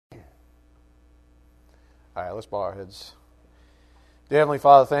All right, let's bow our heads. Dear Heavenly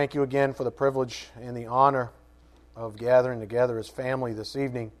Father, thank you again for the privilege and the honor of gathering together as family this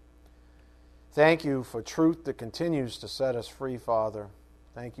evening. Thank you for truth that continues to set us free, Father.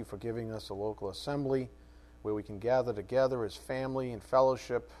 Thank you for giving us a local assembly where we can gather together as family and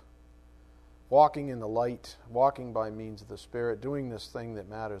fellowship, walking in the light, walking by means of the Spirit, doing this thing that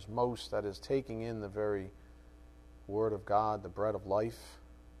matters most, that is taking in the very Word of God, the bread of life.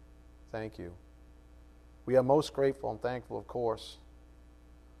 Thank you. We are most grateful and thankful, of course,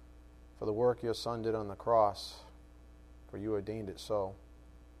 for the work your Son did on the cross, for you ordained it so,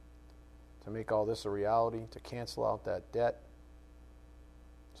 to make all this a reality, to cancel out that debt,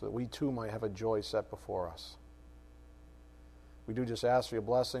 so that we too might have a joy set before us. We do just ask for your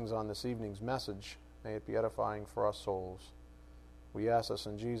blessings on this evening's message. May it be edifying for our souls. We ask this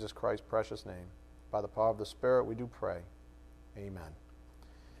in Jesus Christ's precious name. By the power of the Spirit we do pray. Amen.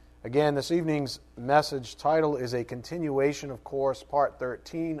 Again, this evening's message title is a continuation, of course, part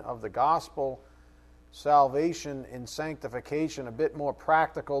 13 of the Gospel, Salvation and Sanctification. A bit more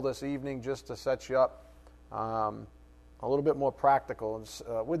practical this evening, just to set you up a little bit more practical.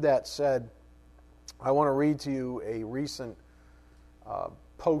 And with that said, I want to read to you a recent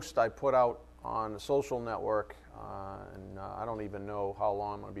post I put out on a social network, and I don't even know how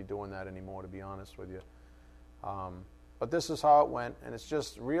long I'm going to be doing that anymore, to be honest with you. But this is how it went, and it's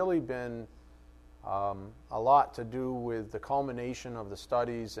just really been a lot to do with the culmination of the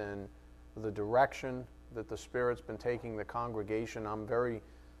studies and the direction that the Spirit's been taking the congregation. I'm very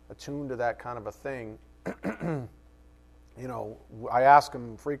attuned to that kind of a thing. You know, I ask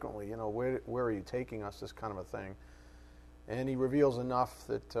him frequently, you know, where are you taking us, this kind of a thing? And he reveals enough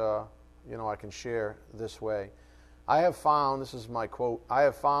that, I can share this way. I have found, this is my quote, I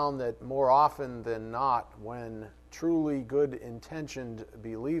have found that more often than not, when truly good-intentioned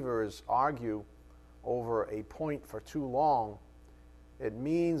believers argue over a point for too long, it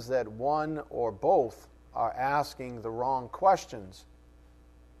means that one or both are asking the wrong questions.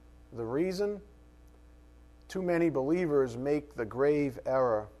 The reason? Too many believers make the grave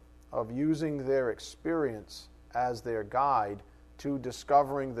error of using their experience as their guide to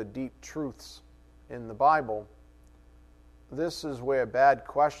discovering the deep truths in the Bible. This is where bad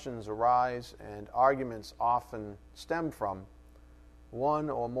questions arise and arguments often stem from. One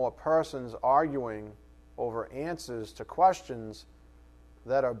or more persons arguing over answers to questions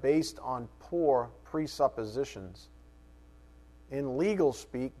that are based on poor presuppositions. In legal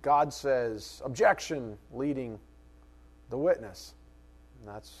speak, God says, objection, leading the witness. And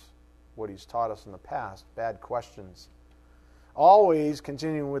that's what he's taught us in the past, bad questions. Always,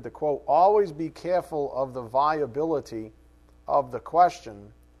 continuing with the quote, always be careful of the viability of the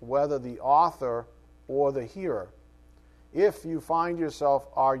question, whether the author or the hearer. If you find yourself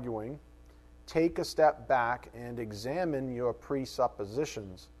arguing, take a step back and examine your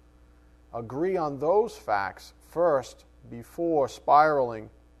presuppositions. Agree on those facts first before spiraling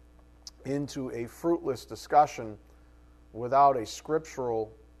into a fruitless discussion without a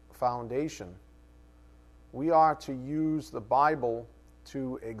scriptural foundation. We are to use the Bible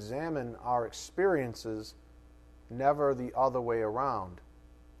to examine our experiences, never the other way around.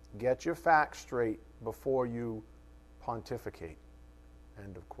 Get your facts straight before you pontificate.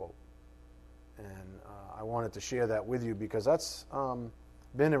 End of quote. And I wanted to share that with you because that's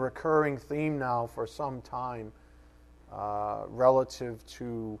been a recurring theme now for some time relative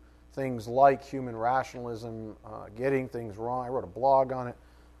to things like human rationalism, getting things wrong. I wrote a blog on it.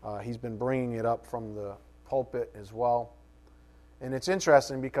 He's been bringing it up from the pulpit as well. And it's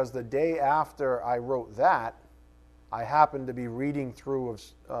interesting because the day after I wrote that, I happened to be reading through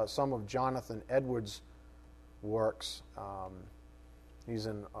some of Jonathan Edwards' works. He's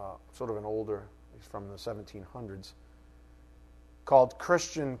in sort of an older, he's from the 1700s, called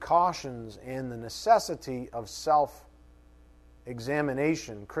Christian Cautions and the Necessity of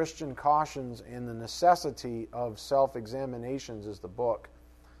Self-Examination. Christian Cautions and the Necessity of Self-Examinations is the book.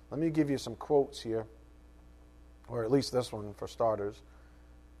 Let me give you some quotes here, or at least this one for starters,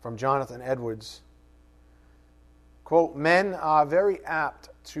 from Jonathan Edwards. Quote, men are very apt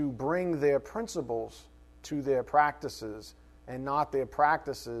to bring their principles to their practices and not their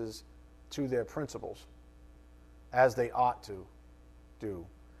practices to their principles, as they ought to do.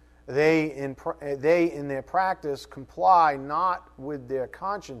 They in their practice comply not with their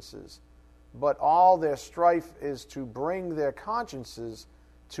consciences, but all their strife is to bring their consciences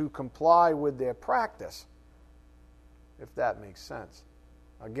to comply with their practice, if that makes sense.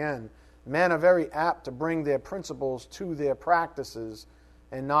 Again, men are very apt to bring their principles to their practices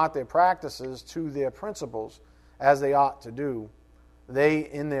and not their practices to their principles, as they ought to do. they,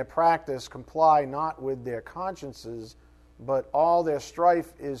 in their practice, comply not with their consciences, but all their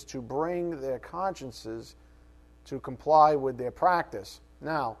strife is to bring their consciences to comply with their practice.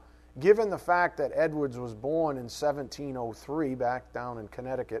 Now, given the fact that Edwards was born in 1703 back down in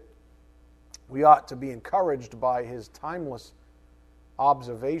Connecticut, we ought to be encouraged by his timeless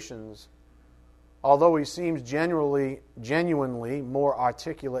observations. Although he seems genuinely more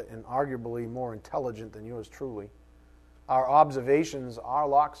articulate and arguably more intelligent than yours truly, our observations are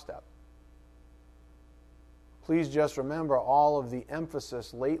lockstep. Please just remember all of the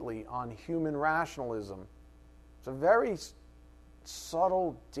emphasis lately on human rationalism. It's a very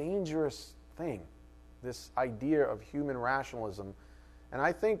subtle, dangerous thing, this idea of human rationalism. And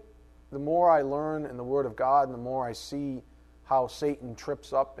I think the more I learn in the Word of God and the more I see how Satan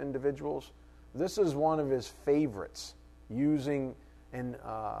trips up individuals, this is one of his favorites, using and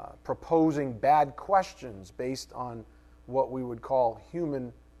proposing bad questions based on what we would call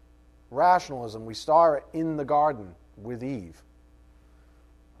human rationalism. We saw it in the garden with Eve.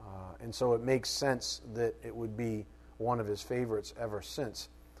 And so it makes sense that it would be one of his favorites ever since.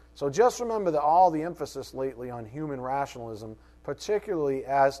 So just remember that all the emphasis lately on human rationalism, particularly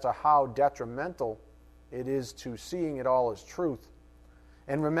as to how detrimental it is to seeing it all as truth.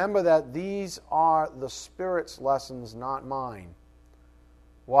 And remember that these are the Spirit's lessons, not mine.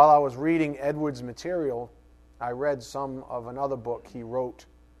 While I was reading Edwards' material, I read some of another book he wrote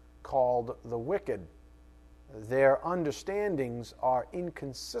called The Wicked. Their understandings are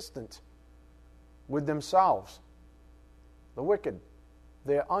inconsistent with themselves. The wicked.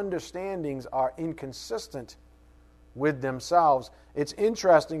 Their understandings are inconsistent with themselves. It's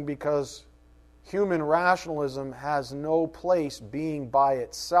interesting because human rationalism has no place being by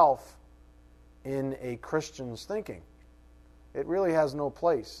itself in a Christian's thinking. It really has no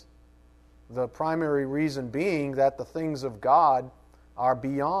place. The primary reason being that the things of God are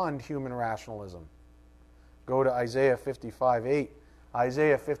beyond human rationalism. Go to Isaiah 55:8.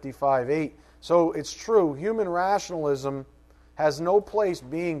 Isaiah 55:8. So it's true, human rationalism has no place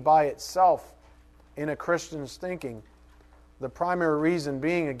being by itself in a Christian's thinking. The primary reason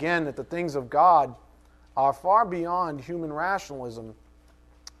being, again, that the things of God are far beyond human rationalism.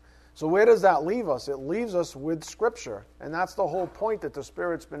 So where does that leave us? It leaves us with Scripture. And that's the whole point that the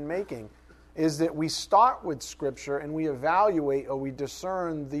Spirit's been making, is that we start with Scripture and we evaluate or we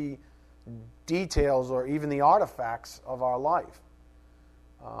discern the details or even the artifacts of our life.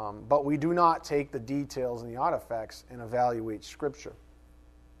 But we do not take the details and the artifacts and evaluate Scripture.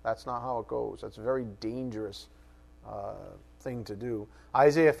 That's not how it goes. That's a very dangerous thing to do.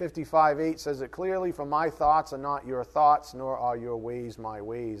 Isaiah 55:8 says it clearly, "For my thoughts are not your thoughts, nor are your ways my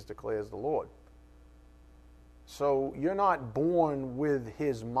ways, declares the Lord." So you're not born with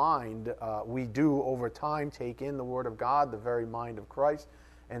his mind. We do, over time, take in the Word of God, the very mind of Christ.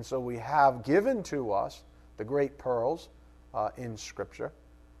 And so we have given to us the great pearls in Scripture,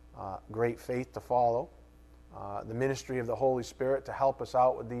 great faith to follow, the ministry of the Holy Spirit to help us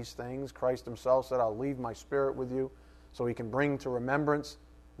out with these things. Christ himself said, "I'll leave my Spirit with you," so he can bring to remembrance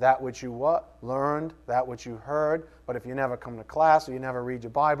that which you learned, that which you heard. But if you never come to class or you never read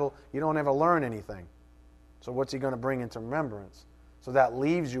your Bible, you don't ever learn anything. So what's he going to bring into remembrance? So that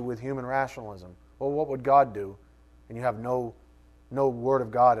leaves you with human rationalism. Well, what would God do? And you have no Word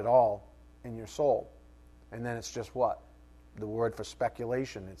of God at all in your soul. And then it's just what? The word for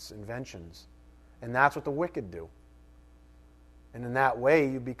speculation. It's inventions. And that's what the wicked do. And in that way,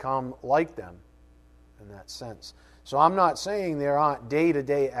 you become like them in that sense. So I'm not saying there aren't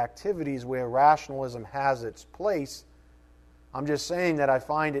day-to-day activities where rationalism has its place. I'm just saying that I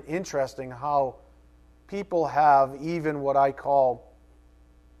find it interesting how people have even what I call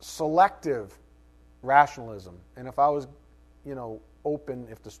selective rationalism. And if I was, open,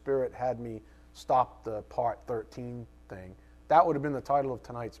 if the Spirit had me stop the part 13 thing, that would have been the title of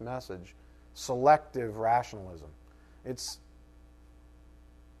tonight's message, Selective Rationalism. It's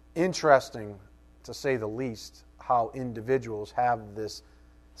interesting, to say the least, how individuals have this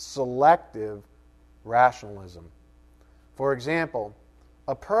selective rationalism. For example,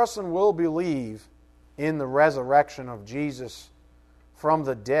 a person will believe in the resurrection of Jesus from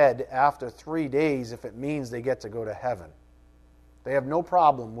the dead after 3 days if it means they get to go to heaven. They have no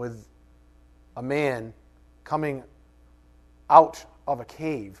problem with a man coming out of a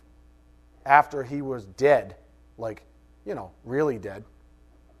cave after he was dead, really dead,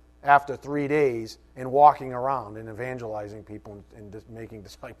 after 3 days, and walking around and evangelizing people and making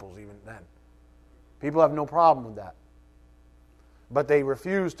disciples even then. People have no problem with that. But they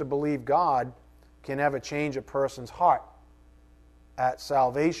refuse to believe God can ever change a person's heart at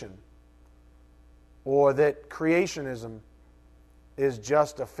salvation, or that creationism is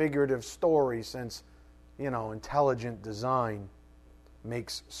just a figurative story, since, intelligent design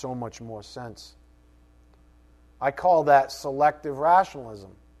makes so much more sense. I call that selective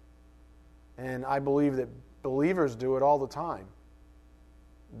rationalism. And I believe that believers do it all the time.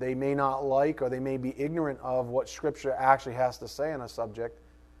 They may not like, or they may be ignorant of what Scripture actually has to say on a subject,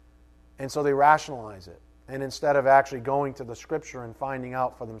 and so they rationalize it. And instead of actually going to the Scripture and finding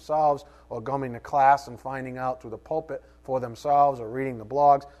out for themselves, or going to class and finding out through the pulpit for themselves, or reading the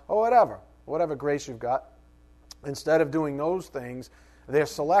blogs, or whatever grace you've got, instead of doing those things, they're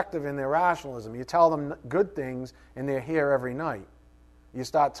selective in their rationalism. You tell them good things, and they're here every night. You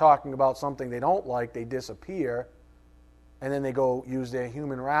start talking about something they don't like, they disappear, and then they go use their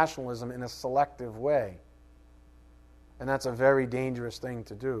human rationalism in a selective way. And that's a very dangerous thing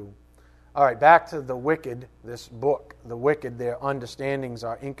to do. All right, back to the wicked, this book. The wicked, their understandings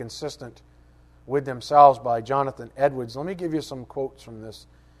are inconsistent with themselves, by Jonathan Edwards. Let me give you some quotes from this.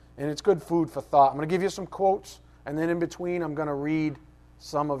 And it's good food for thought. I'm going to give you some quotes, and then in between I'm going to read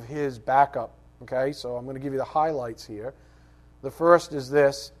some of his backup. Okay, so I'm going to give you the highlights here. The first is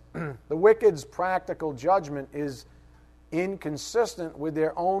this: the wicked's practical judgment is inconsistent with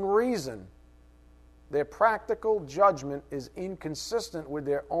their own reason. Their practical judgment is inconsistent with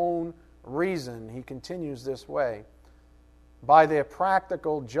their own reason. He continues this way: by their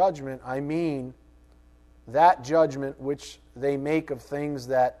practical judgment, I mean that judgment which they make of things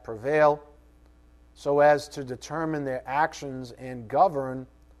that prevail, so as to determine their actions and govern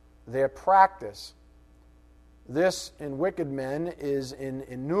their practice. This in wicked men is in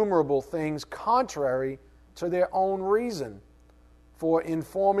innumerable things contrary to their own reason, for in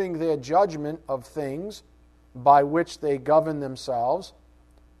forming their judgment of things by which they govern themselves,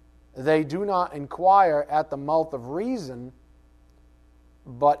 they do not inquire at the mouth of reason,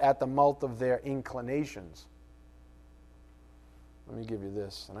 but at the mouth of their inclinations. Let me give you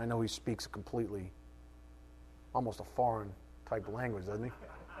this, and I know he speaks completely, almost a foreign type of language, doesn't he?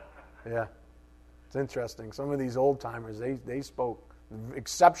 Yeah. It's interesting. Some of these old-timers, they spoke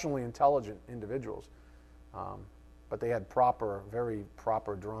exceptionally intelligent individuals, but they had very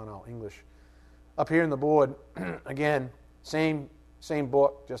proper, drawn-out English. Up here on the board, again, same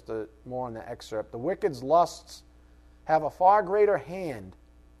book, just more on the excerpt. The wicked's lusts have a far greater hand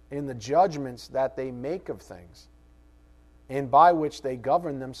in the judgments that they make of things, and by which they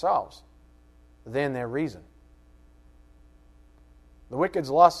govern themselves, than their reason. The wicked's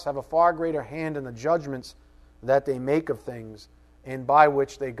lusts have a far greater hand in the judgments that they make of things, and by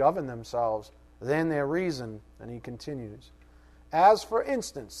which they govern themselves, than their reason. And he continues, as for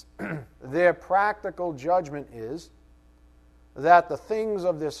instance, their practical judgment is that the things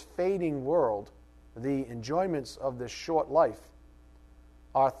of this fading world, the enjoyments of this short life,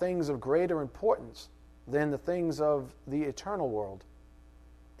 are things of greater importance than the things of the eternal world.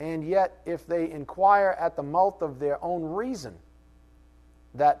 And yet, if they inquire at the mouth of their own reason,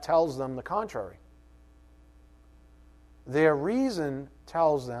 that tells them the contrary. Their reason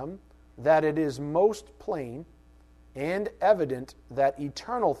tells them that it is most plain and evident that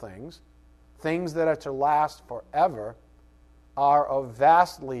eternal things, things that are to last forever, are of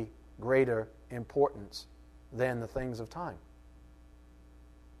vastly greater importance than the things of time.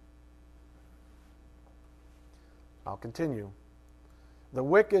 I'll continue. The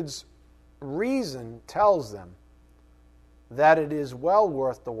wicked's reason tells them that it is well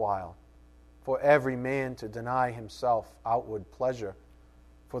worth the while for every man to deny himself outward pleasure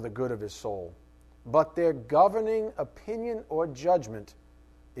for the good of his soul. But their governing opinion or judgment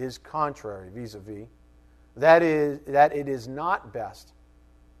is contrary, vis-a-vis, that it is not best,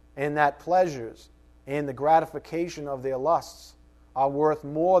 and that pleasures and the gratification of their lusts are worth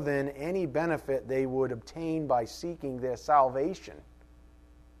more than any benefit they would obtain by seeking their salvation.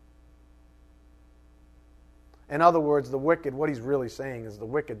 In other words, the wicked, what he's really saying is the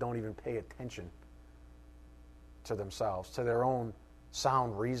wicked don't even pay attention to themselves, to their own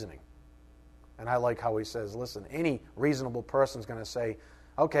sound reasoning. And I like how he says, listen, any reasonable person is going to say,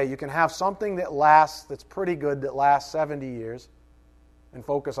 okay, you can have something that lasts, that's pretty good, that lasts 70 years, and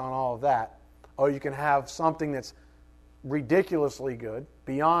focus on all of that. Or you can have something that's ridiculously good,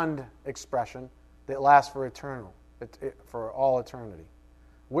 beyond expression, that lasts for for all eternity.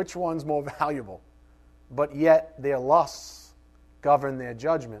 Which one's more valuable? But yet their lusts govern their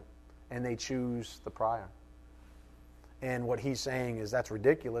judgment, and they choose the prior. And what he's saying is that's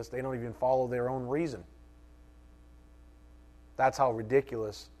ridiculous. They don't even follow their own reason. That's how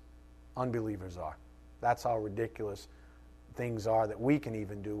ridiculous unbelievers are. That's how ridiculous things are that we can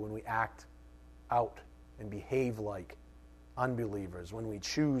even do when we act out and behave like unbelievers, when we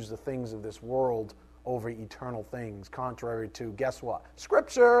choose the things of this world over eternal things, contrary to, guess what?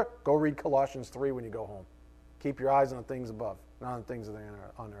 Scripture! Go read Colossians 3 when you go home. Keep your eyes on the things above, not on the things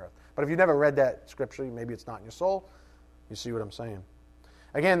on earth. But if you've never read that scripture, maybe it's not in your soul, you see what I'm saying.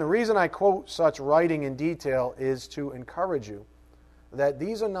 Again, the reason I quote such writing in detail is to encourage you that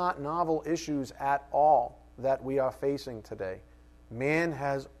these are not novel issues at all that we are facing today. Man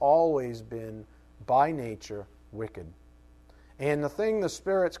has always been, by nature, wicked. And the thing the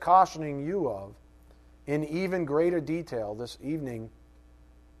Spirit's cautioning you of, in even greater detail this evening,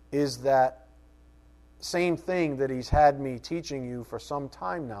 is that same thing that he's had me teaching you for some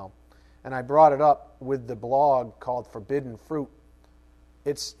time now. And I brought it up with the blog called Forbidden Fruit.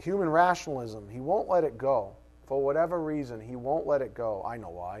 It's human rationalism. He won't let it go. For whatever reason, he won't let it go. I know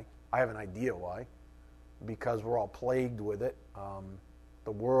why. I have an idea why. Because we're all plagued with it.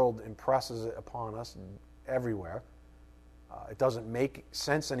 The world impresses it upon us everywhere. It doesn't make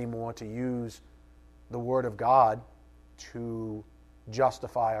sense anymore to use the Word of God to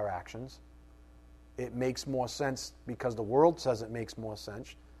justify our actions. It makes more sense, because the world says it makes more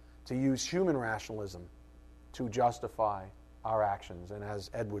sense, to use human rationalism to justify our actions, and as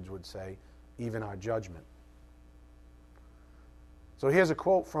Edwards would say, even our judgment. So here's a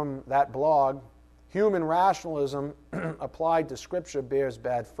quote from that blog. Human rationalism applied to Scripture bears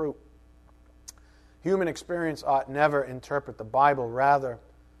bad fruit. Human experience ought never interpret the Bible. Rather,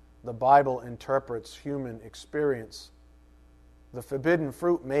 the Bible interprets human experience. The forbidden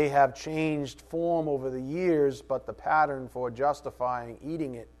fruit may have changed form over the years, but the pattern for justifying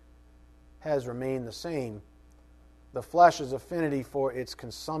eating it has remained the same. The flesh's affinity for its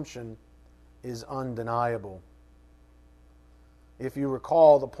consumption is undeniable. If you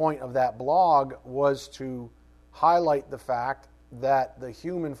recall, the point of that blog was to highlight the fact that the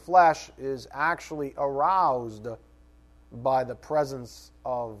human flesh is actually aroused by the presence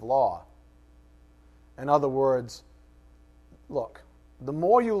of law. In other words, look, the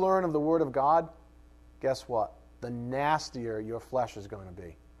more you learn of the Word of God, guess what? The nastier your flesh is going to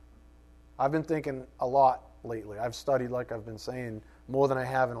be. I've been thinking a lot lately. I've studied, like I've been saying, more than I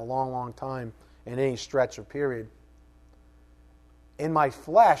have in a long, long time in any stretch of period. And my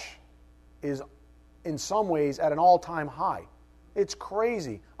flesh is, in some ways, at an all-time high. It's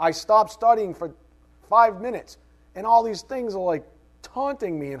crazy. I stopped studying for 5 minutes, and all these things are like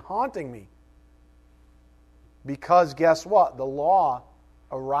taunting me and haunting me. Because guess what? The law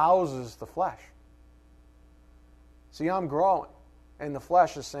arouses the flesh. See, I'm growing, and the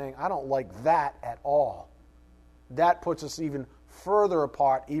flesh is saying, I don't like that at all. That puts us even further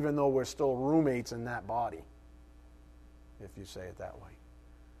apart, even though we're still roommates in that body, if you say it that way.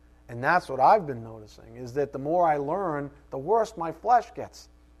 And that's what I've been noticing, is that the more I learn, the worse my flesh gets.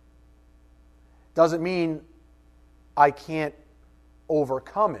 Doesn't mean I can't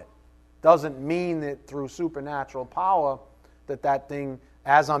overcome it. Doesn't mean that through supernatural power that thing,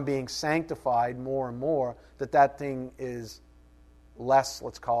 as I'm being sanctified more and more, that thing is less,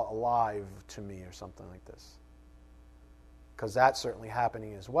 let's call it, alive to me or something like this. Because that's certainly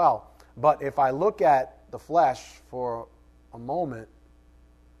happening as well. But if I look at the flesh for a moment,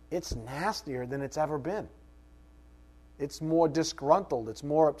 it's nastier than it's ever been. It's more disgruntled, it's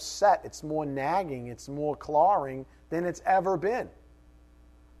more upset, it's more nagging, it's more clawing than it's ever been.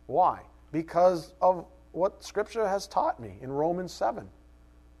 Why? Because of what Scripture has taught me in Romans 7.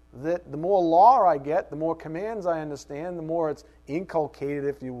 That the more law I get, the more commands I understand, the more it's inculcated,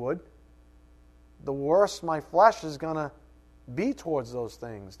 if you would, the worse my flesh is going to be towards those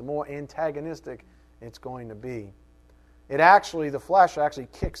things, the more antagonistic it's going to be. The flesh actually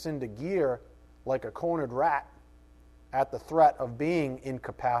kicks into gear like a cornered rat at the threat of being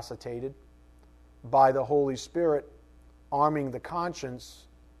incapacitated by the Holy Spirit arming the conscience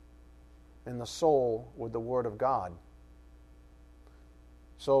and the soul with the Word of God.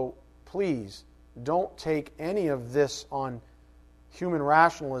 So please, don't take any of this on human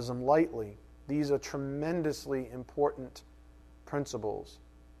rationalism lightly. These are tremendously important principles.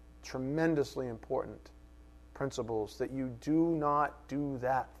 Tremendously important principles, that you do not do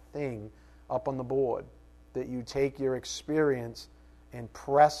that thing up on the board, that you take your experience and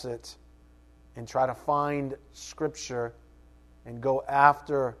press it and try to find Scripture and go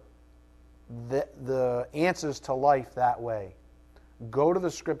after the answers to life that way. Go to the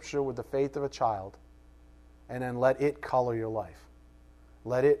Scripture with the faith of a child, and then let it color your life.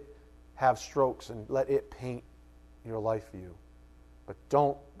 Let it have strokes, and let it paint your life for you. But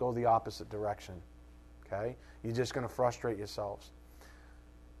don't go the opposite direction. Okay? You're just going to frustrate yourselves.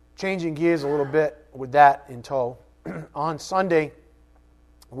 Changing gears a little bit with that in tow. On Sunday,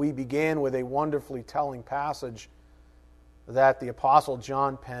 we began with a wonderfully telling passage that the Apostle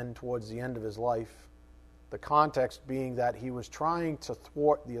John penned towards the end of his life The context being that he was trying to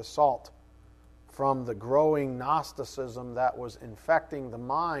thwart the assault from the growing Gnosticism that was infecting the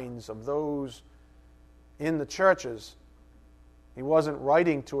minds of those in the churches. He wasn't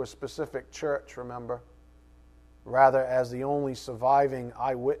writing to a specific church, remember? Rather, as the only surviving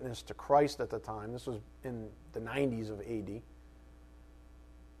eyewitness to Christ at the time. This was in the 90s of AD.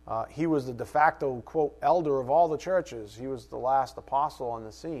 He was the de facto, quote, elder of all the churches. He was the last apostle on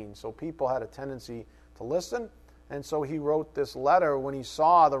the scene. So people had a tendency to listen. And so he wrote this letter when he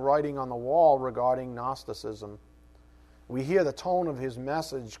saw the writing on the wall regarding Gnosticism. We hear the tone of his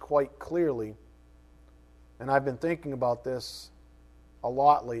message quite clearly. And I've been thinking about this a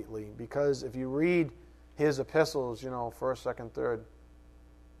lot lately, because if you read his epistles, 1st, 2nd, 3rd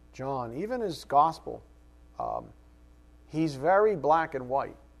John, even his gospel, he's very black and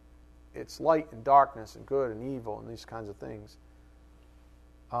white. It's light and darkness and good and evil and these kinds of things.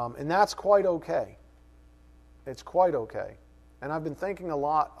 And that's quite okay. It's quite okay. And I've been thinking a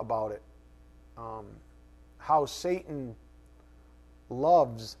lot about it. How Satan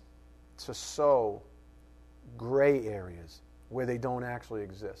loves to sow gray areas where they don't actually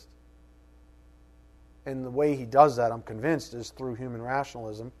exist. And the way he does that, I'm convinced, is through human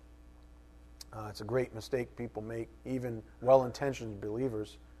rationalism. It's a great mistake people make, even well-intentioned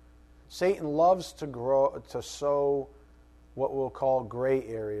believers. Satan loves to sow what we'll call gray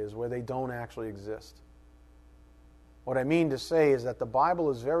areas where they don't actually exist. What I mean to say is that the Bible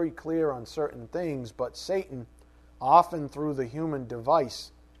is very clear on certain things, but Satan, often through the human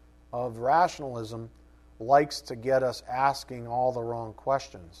device of rationalism, likes to get us asking all the wrong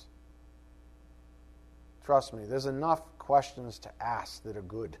questions. Trust me, there's enough questions to ask that are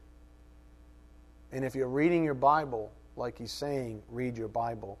good. And if you're reading your Bible, like he's saying, read your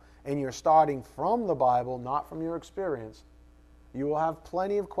Bible, and you're starting from the Bible, not from your experience, you will have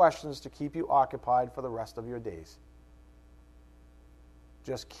plenty of questions to keep you occupied for the rest of your days.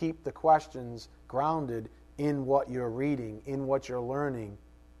 Just keep the questions grounded in what you're reading, in what you're learning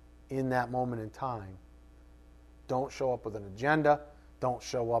in that moment in time. Don't show up with an agenda. Don't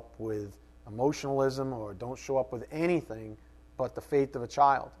show up with emotionalism, or don't show up with anything but the faith of a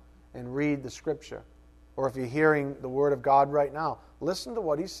child, and read the Scripture. Or if you're hearing the Word of God right now, listen to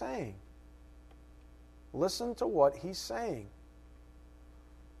what he's saying. Listen to what he's saying.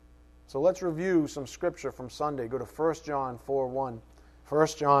 So let's review some Scripture from Sunday. Go to 1 John 4:1. 1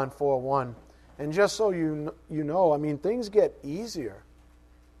 John 4:1. And just so you know, things get easier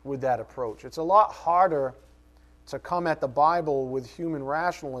with that approach. It's a lot harder to come at the Bible with human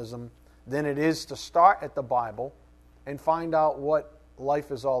rationalism than it is to start at the Bible and find out what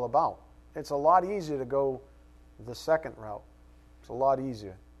life is all about. It's a lot easier to go the second route. It's a lot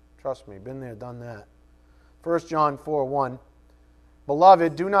easier. Trust me, been there, done that. 1 John 4:1.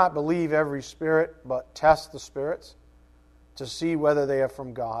 Beloved, do not believe every spirit, but test the spirits to see whether they are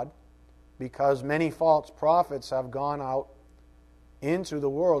from God, because many false prophets have gone out into the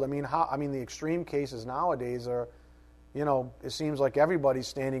world. The extreme cases nowadays are, it seems like everybody's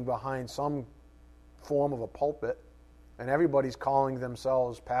standing behind some form of a pulpit, and everybody's calling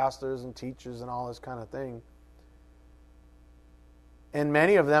themselves pastors and teachers and all this kind of thing. And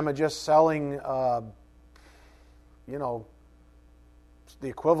many of them are just selling, the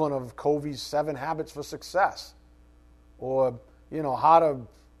equivalent of Covey's 7 Habits for Success, or, how to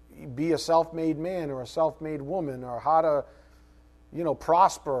be a self-made man or a self-made woman, or how to,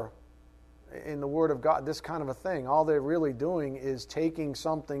 prosper in the Word of God, this kind of a thing. All they're really doing is taking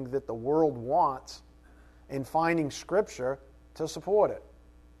something that the world wants and finding Scripture to support it.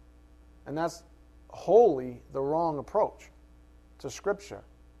 And that's wholly the wrong approach to Scripture.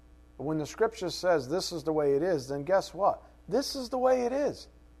 But when the Scripture says this is the way it is, then guess what? This is the way it is.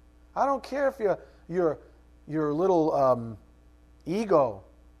 I don't care if your little ego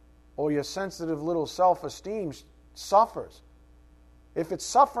or your sensitive little self-esteem suffers. If it's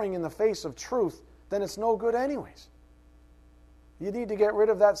suffering in the face of truth, then it's no good anyways. You need to get rid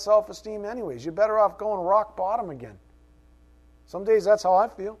of that self-esteem anyways. You're better off going rock bottom again. Some days that's how I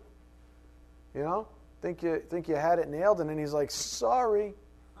feel. Think you had it nailed, and then he's like, sorry.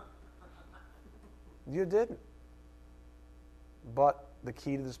 You didn't. But the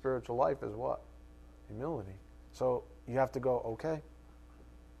key to the spiritual life is what? Humility. So you have to go, okay,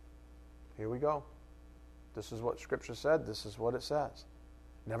 here we go. This is what Scripture said. This is what it says.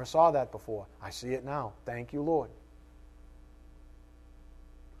 Never saw that before. I see it now. Thank you, Lord.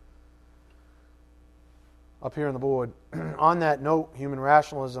 Up here on the board, on that note, human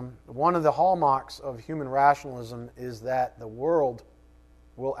rationalism, one of the hallmarks of human rationalism is that the world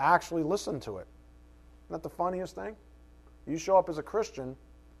will actually listen to it. Isn't that the funniest thing? You show up as a Christian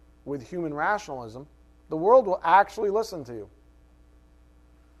with human rationalism, the world will actually listen to you.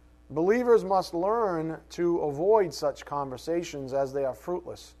 Believers must learn to avoid such conversations as they are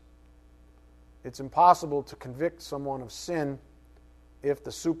fruitless. It's impossible to convict someone of sin if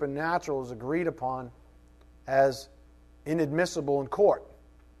the supernatural is agreed upon as inadmissible in court.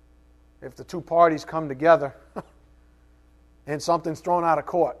 If the two parties come together and something's thrown out of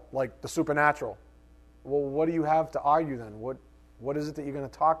court, like the supernatural, well, what do you have to argue then? What is it that you're going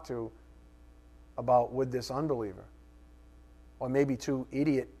to talk to about with this unbeliever? Or maybe two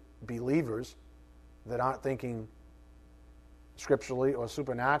idiot believers that aren't thinking scripturally or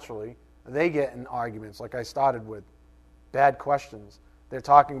supernaturally. They get in arguments, like I started with. Bad questions. They're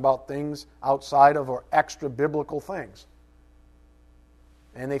talking about things outside of or extra biblical things.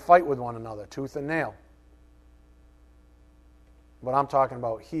 And they fight with one another, tooth and nail. But I'm talking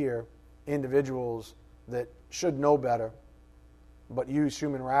about here, individuals that should know better, but use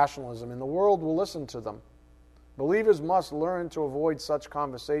human rationalism, and the world will listen to them. Believers must learn to avoid such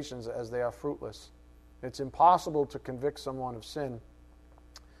conversations as they are fruitless. It's impossible to convict someone of sin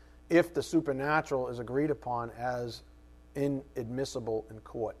if the supernatural is agreed upon as inadmissible in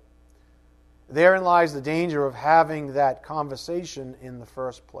court. Therein lies the danger of having that conversation in the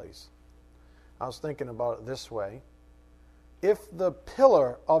first place. I was thinking about it this way. If the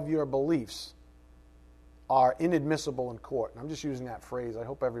pillar of your beliefs are inadmissible in court, and I'm just using that phrase, I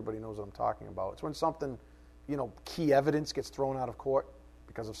hope everybody knows what I'm talking about. It's when something, key evidence gets thrown out of court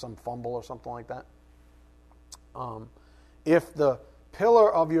because of some fumble or something like that. If the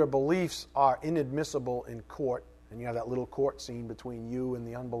pillar of your beliefs are inadmissible in court, and you have that little court scene between you and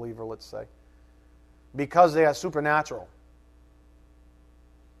the unbeliever, let's say, because they are supernatural,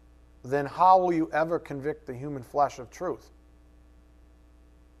 then how will you ever convict the human flesh of truth?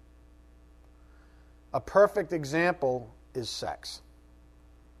 A perfect example is sex.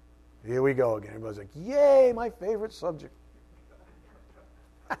 Here we go again. Everybody's like, yay, my favorite subject.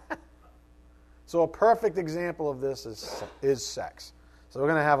 So a perfect example of this is sex. So we're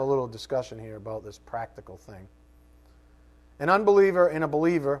going to have a little discussion here about this practical thing. An unbeliever and a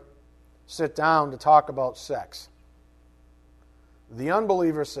believer sit down to talk about sex. The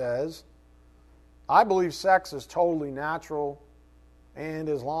unbeliever says, I believe sex is totally natural, and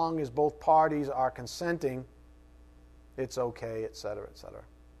as long as both parties are consenting, it's okay, etc., etc.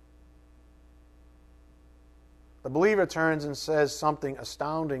 The believer turns and says something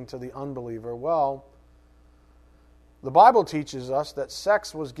astounding to the unbeliever. Well, the Bible teaches us that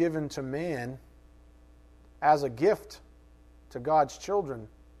sex was given to man as a gift to God's children,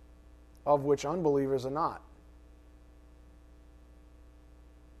 of which unbelievers are not.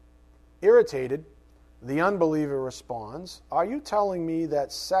 Irritated, the unbeliever responds, are you telling me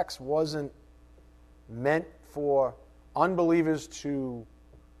that sex wasn't meant for unbelievers to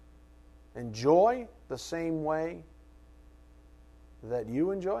enjoy the same way that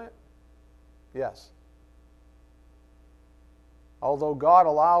you enjoy it? Yes. Although God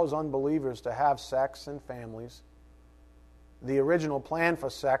allows unbelievers to have sex and families, the original plan for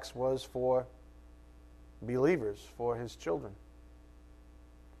sex was for believers, for His children.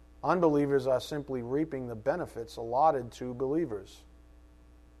 Unbelievers are simply reaping the benefits allotted to believers.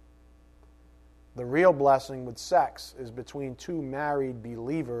 The real blessing with sex is between two married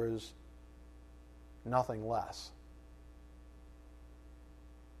believers, nothing less.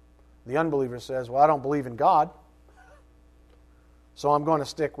 The unbeliever says, well, I don't believe in God, so I'm going to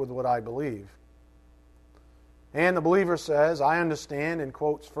stick with what I believe. And the believer says, I understand, and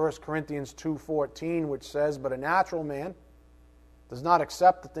quotes 1 Corinthians 2:14, which says, but a natural man does not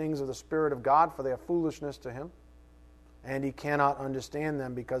accept the things of the Spirit of God, for they are foolishness to him, and he cannot understand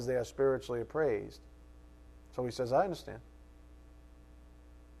them because they are spiritually appraised. So he says, I understand.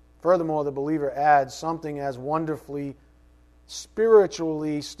 Furthermore, the believer adds something as wonderfully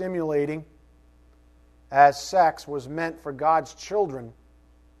spiritually stimulating as sex was meant for God's children,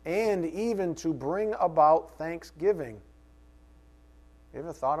 and even to bring about thanksgiving. You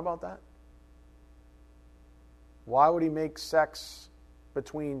ever thought about that? Why would He make sex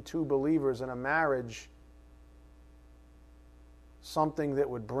between two believers in a marriage something that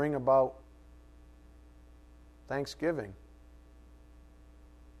would bring about thanksgiving?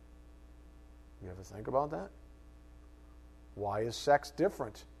 You ever think about that? Why is sex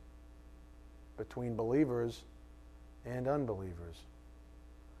different between believers and unbelievers?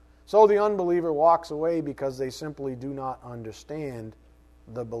 So the unbeliever walks away because they simply do not understand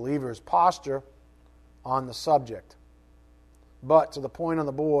the believer's posture on the subject. But to the point on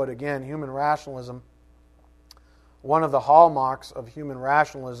the board, again, human rationalism, one of the hallmarks of human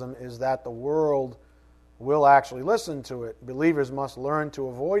rationalism is that the world will actually listen to it. Believers must learn to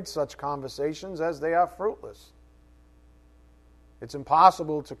avoid such conversations as they are fruitless. It's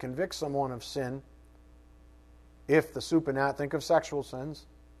impossible to convict someone of sin if the supernatural, think of sexual sins.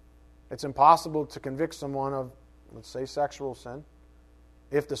 It's impossible to convict someone of, let's say, sexual sin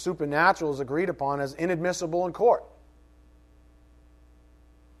if the supernatural is agreed upon as inadmissible in court.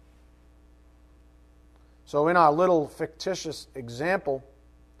 So in our little fictitious example,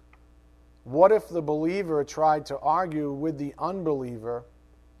 what if the believer tried to argue with the unbeliever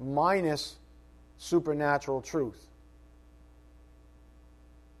minus supernatural truth?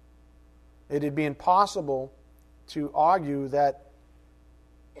 It would be impossible to argue that,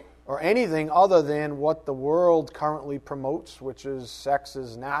 or anything other than what the world currently promotes, which is sex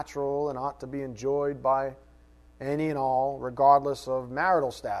is natural and ought to be enjoyed by any and all, regardless of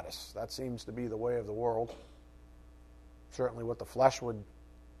marital status. That seems to be the way of the world. Certainly what the flesh would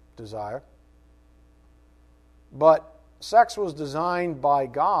desire. But sex was designed by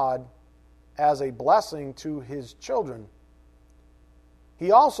God as a blessing to His children.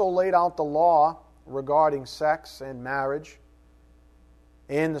 He also laid out the law regarding sex and marriage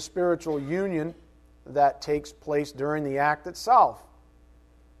and the spiritual union that takes place during the act itself.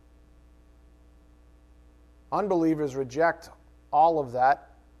 Unbelievers reject all of that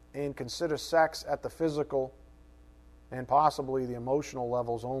and consider sex at the physical and possibly the emotional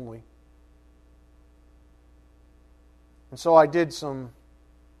levels only. And so I did some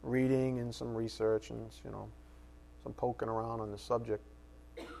reading and some research and, some poking around on the subject.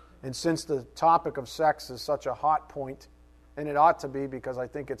 And since the topic of sex is such a hot point, and it ought to be because I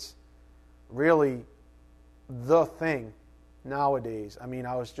think it's really the thing nowadays. I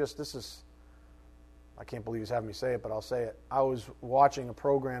can't believe he's having me say it, but I'll say it. I was watching a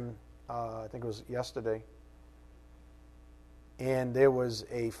program, I think it was yesterday, and there was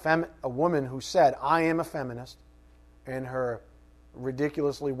a woman who said, "I am a feminist," and her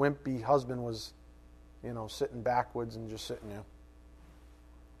ridiculously wimpy husband was, sitting backwards and just sitting there.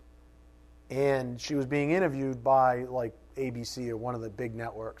 And she was being interviewed by, ABC or one of the big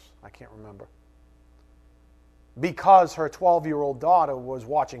networks. I can't remember. Because her 12-year-old daughter was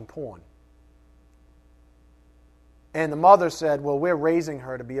watching porn. And the mother said, well, we're raising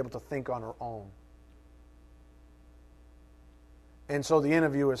her to be able to think on her own. And so the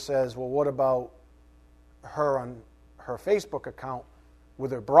interviewer says, well, what about her on her Facebook account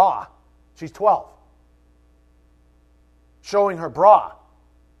with her bra? She's 12. Showing her bra.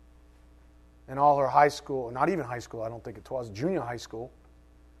 And all her high school, not even high school, I don't think it was, junior high school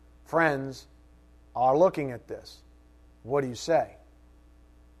friends are looking at this. What do you say?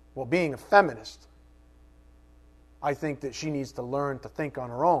 Well, being a feminist, I think that she needs to learn to think on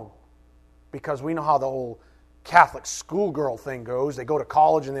her own. Because we know how the whole Catholic schoolgirl thing goes. They go to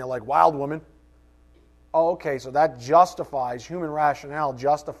college and they're like wild women. Oh, okay, so that justifies, human rationale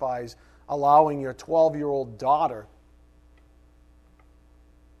justifies allowing your 12-year-old daughter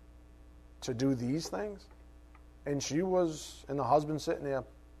to do these things? And she was, and the husband sitting there,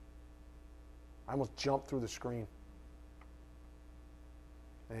 I almost jumped through the screen.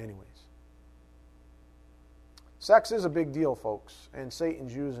 Anyways. Sex is a big deal, folks, and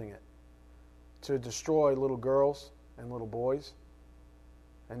Satan's using it to destroy little girls and little boys.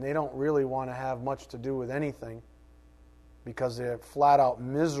 And they don't really want to have much to do with anything because they're flat out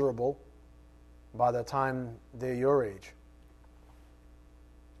miserable by the time they're your age.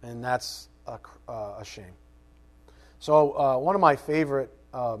 And that's a shame. So one of my favorite,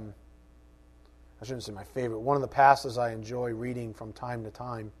 I shouldn't say my favorite, one of the pastors I enjoy reading from time to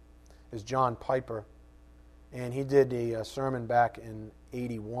time is John Piper. And he did a sermon back in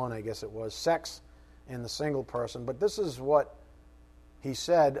 81, I guess it was, Sex and the Single Person. But this is what he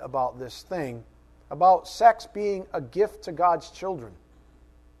said about this thing, about sex being a gift to God's children.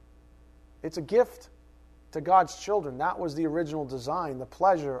 It's a gift to God's children. That was the original design, the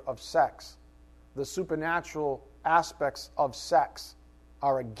pleasure of sex. The supernatural aspects of sex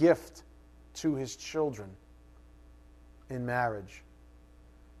are a gift to His children in marriage.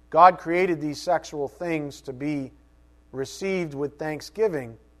 God created these sexual things to be received with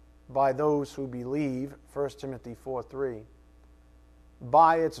thanksgiving by those who believe, 1 Timothy 4:3.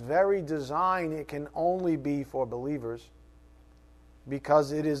 By its very design, it can only be for believers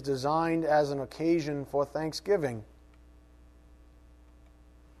because it is designed as an occasion for thanksgiving.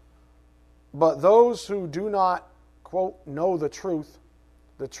 But those who do not, quote, know the truth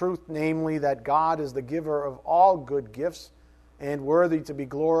namely that God is the giver of all good gifts and worthy to be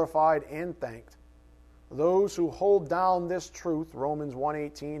glorified and thanked, those who hold down this truth, Romans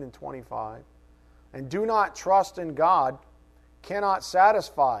 1:18 and 25, and do not trust in God cannot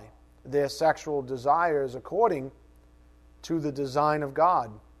satisfy their sexual desires according to the design of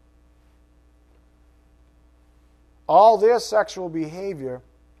God. All their sexual behavior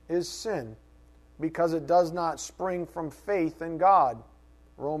is sin because it does not spring from faith in God,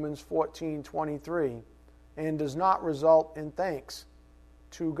 Romans 14:23, and does not result in thanks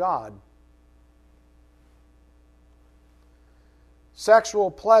to God.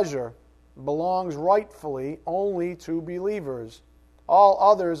 Sexual pleasure belongs rightfully only to believers. All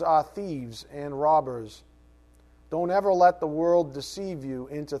others are thieves and robbers. Don't ever let the world deceive you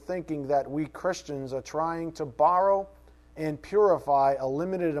into thinking that we Christians are trying to borrow and purify a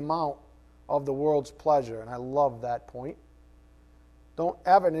limited amount of the world's pleasure. And I love that point. Don't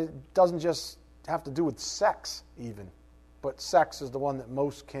ever, and it doesn't just have to do with sex even, but sex is the one that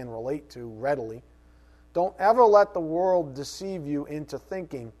most can relate to readily. Don't ever let the world deceive you into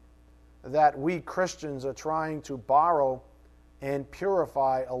thinking that we Christians are trying to borrow and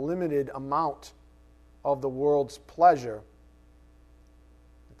purify a limited amount of the world's pleasure.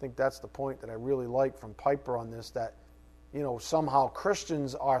 I think that's the point that I really like from Piper on this, that, somehow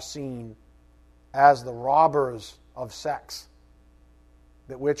Christians are seen as the robbers of sex,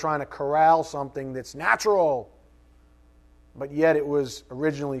 that we're trying to corral something that's natural, but yet it was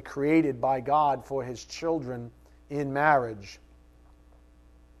originally created by God for His children in marriage.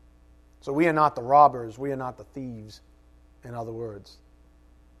 So we are not the robbers, we are not the thieves, in other words.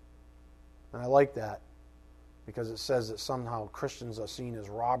 And I like that, because it says that somehow Christians are seen as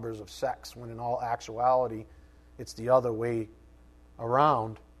robbers of sex, when in all actuality it's the other way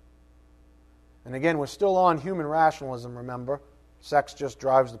around. And again, we're still on human rationalism, remember. Sex just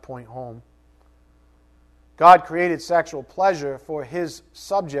drives the point home. God created sexual pleasure for His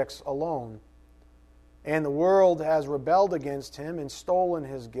subjects alone, and the world has rebelled against Him and stolen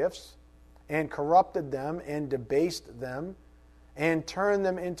His gifts and corrupted them and debased them and turned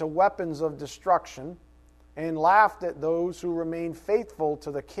them into weapons of destruction and laughed at those who remain faithful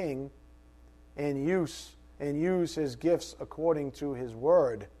to the King and use His gifts according to His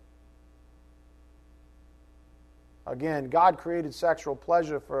word. Again, God created sexual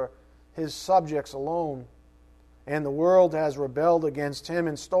pleasure for His subjects alone, and the world has rebelled against Him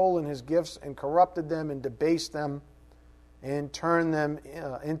and stolen His gifts and corrupted them and debased them and turned them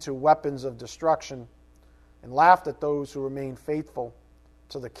into weapons of destruction and laughed at those who remain faithful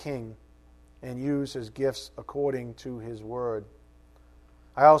to the King and use His gifts according to His word.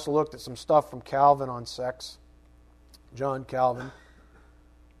 I also looked at some stuff from Calvin on sex, John Calvin.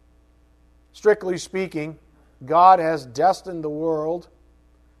 Strictly speaking, God has destined the world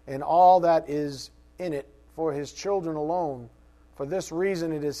and all that is in it for His children alone. For this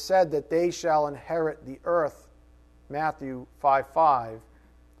reason it is said that they shall inherit the earth, Matthew 5:5.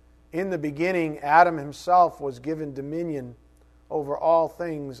 In the beginning, Adam himself was given dominion over all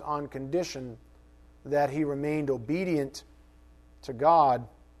things on condition that he remained obedient to God.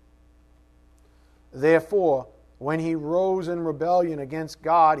 Therefore, when he rose in rebellion against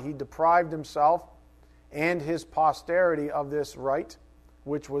God, he deprived himself and his posterity of this right,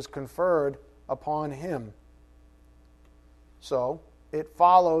 which was conferred upon him. So, it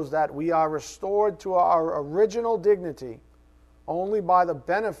follows that we are restored to our original dignity only by the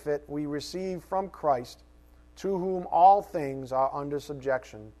benefit we receive from Christ, to whom all things are under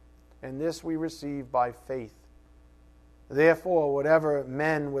subjection, and this we receive by faith. Therefore, whatever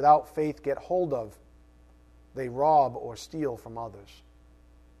men without faith get hold of, they rob or steal from others.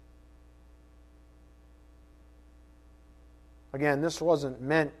 Again, this wasn't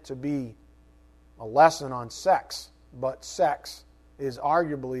meant to be a lesson on sex, but sex is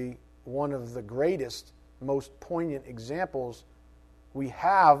arguably one of the greatest, most poignant examples we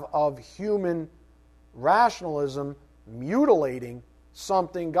have of human rationalism mutilating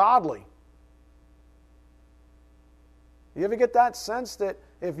something godly. You ever get that sense that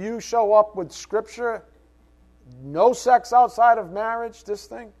if you show up with Scripture, no sex outside of marriage, this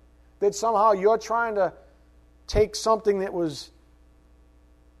thing, that somehow you're trying to take something that was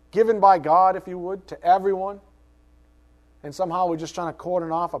given by God, if you would, to everyone, and somehow we're just trying to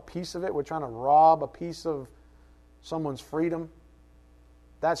cordon off a piece of it, we're trying to rob a piece of someone's freedom?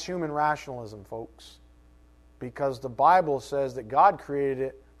 That's human rationalism, folks. Because the Bible says that God created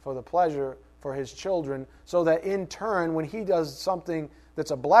it for the pleasure for His children, so that in turn, when He does something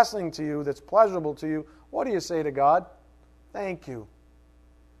that's a blessing to you, that's pleasurable to you, what do you say to God? Thank you.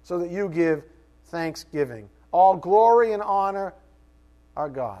 So that you give thanksgiving. All glory and honor are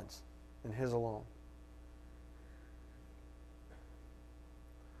God's and His alone.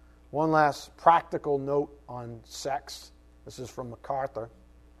 One last practical note on sex. This is from MacArthur.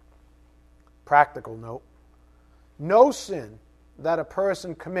 Practical note. No sin that a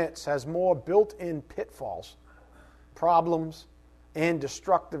person commits has more built-in pitfalls, problems, and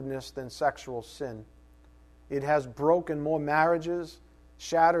destructiveness than sexual sin. It has broken more marriages,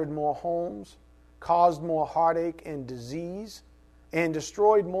 shattered more homes, caused more heartache and disease, and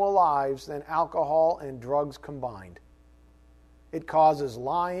destroyed more lives than alcohol and drugs combined. It causes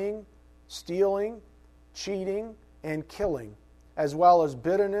lying, stealing, cheating, and killing, as well as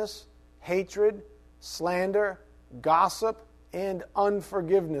bitterness, hatred, slander, gossip, and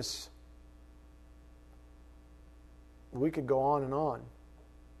unforgiveness. We could go on and on.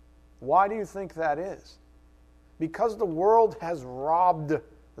 Why do you think that is? Because the world has robbed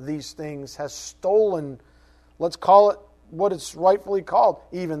these things, has stolen, let's call it what it's rightfully called,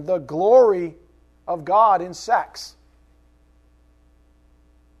 even the glory of God in sex.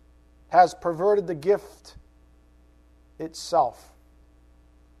 Has perverted the gift itself.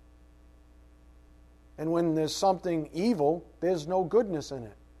 And when there's something evil, there's no goodness in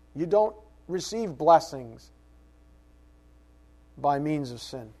it. You don't receive blessings by means of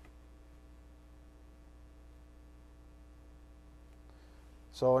sin.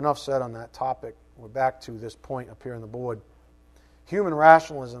 So enough said on that topic. We're back to this point up here on the board. Human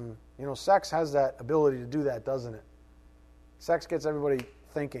rationalism, sex has that ability to do that, doesn't it? Sex gets everybody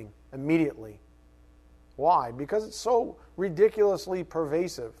thinking immediately. Why? Because it's so ridiculously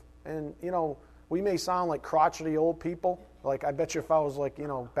pervasive. And, we may sound like crotchety old people. Like, I bet you if I was like,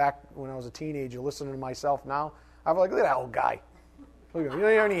 back when I was a teenager listening to myself now, I'd be like, look at that old guy. Look at him. You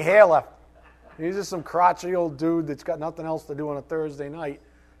don't have any hair left. He's just some crotchety old dude that's got nothing else to do on a Thursday night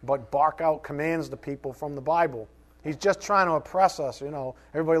but bark out commands to people from the Bible. He's just trying to oppress us,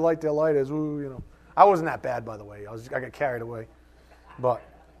 Everybody light their lighters, I wasn't that bad, by the way. I got carried away. But,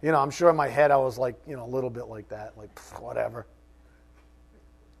 I'm sure in my head I was like, a little bit like that, like, whatever.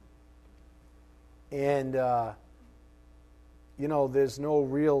 And, there's no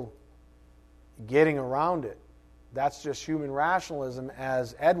real getting around it. That's just human rationalism,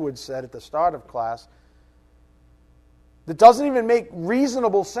 as Edward said at the start of class. That doesn't even make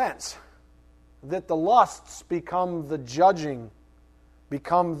reasonable sense. That the lusts become the judging,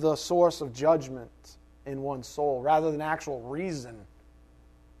 become the source of judgment in one's soul, rather than actual reason.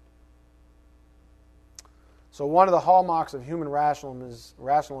 So one of the hallmarks of human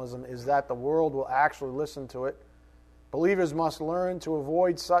rationalism is that the world will actually listen to it. Believers must learn to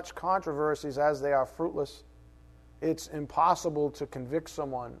avoid such controversies as they are fruitless. It's impossible to convict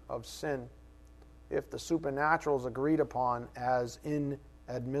someone of sin if the supernatural is agreed upon as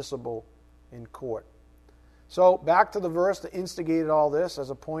inadmissible in court. So back to the verse that instigated all this as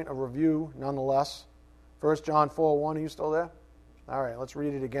a point of review nonetheless. 1 John 4:1, are you still there? All right, let's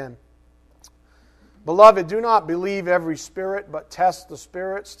read it again. Beloved, do not believe every spirit, but test the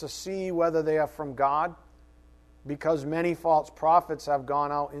spirits to see whether they are from God, because many false prophets have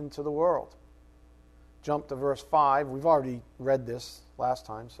gone out into the world. Jump to verse 5. We've already read this last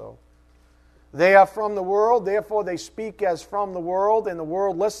time, so. They are from the world, therefore they speak as from the world, and the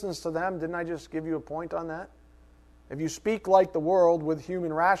world listens to them. Didn't I just give you a point on that? If you speak like the world with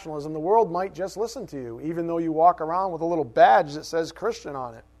human rationalism, the world might just listen to you, even though you walk around with a little badge that says Christian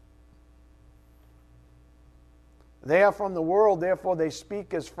on it. They are from the world, therefore they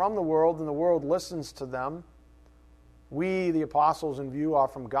speak as from the world, and the world listens to them. We, the apostles in view, are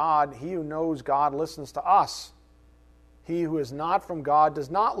from God. He who knows God listens to us. He who is not from God does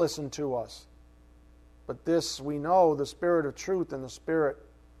not listen to us. But this we know, the spirit of truth and the spirit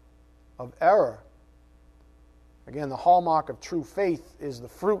of error. Again, the hallmark of true faith is the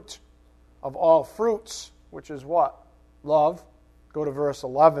fruit of all fruits, which is what? Love. Go to verse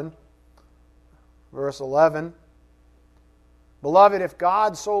 11. Verse 11. Beloved, if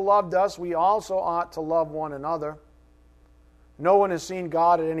God so loved us, we also ought to love one another. No one has seen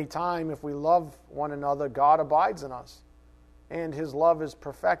God at any time. If we love one another, God abides in us, and His love is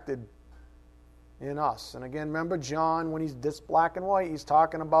perfected in us. And again, remember John, when he's this black and white, he's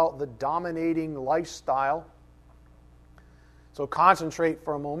talking about the dominating lifestyle. So concentrate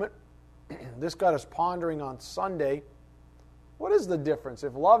for a moment. This got us pondering on Sunday. What is the difference?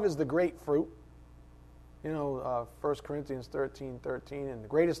 If love is the great fruit, 1 Corinthians 13:13, and the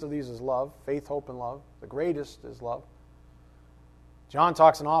greatest of these is love, faith, hope, and love. The greatest is love. John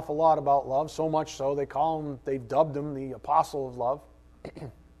talks an awful lot about love, so much so they've dubbed him the apostle of love.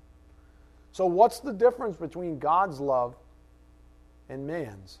 So what's the difference between God's love and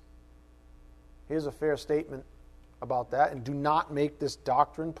man's? Here's a fair statement about that, and do not make this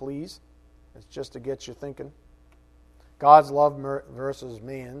doctrine, please. It's just to get you thinking. God's love versus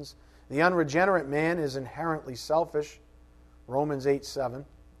man's. The unregenerate man is inherently selfish, Romans 8:7.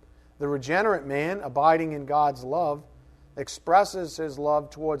 The regenerate man, abiding in God's love, expresses his love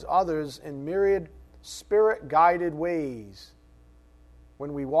towards others in myriad Spirit-guided ways.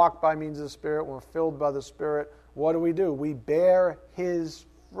 When we walk by means of the Spirit, when we're filled by the Spirit, what do? We bear his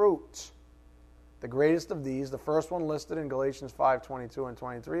fruit. The greatest of these, the first one listed in Galatians 5:22 and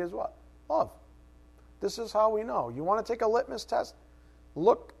 23 is what? Love. This is how we know. You want to take a litmus test?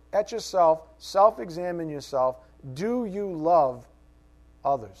 Look at yourself, self-examine yourself. Do you love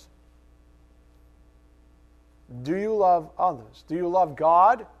others? Do you love others? Do you love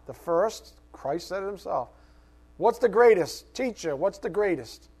God? The first, Christ said it himself. What's the greatest? Teacher, what's the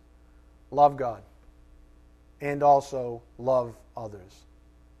greatest? Love God. And also love others.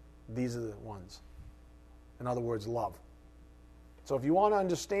 These are the ones. In other words, love. So if you want to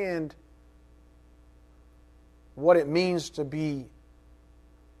understand what it means to be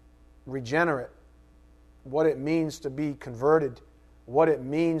regenerate, what it means to be converted, what it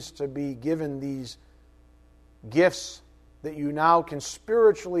means to be given these gifts that you now can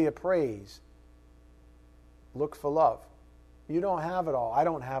spiritually appraise, look for love. You don't have it all. I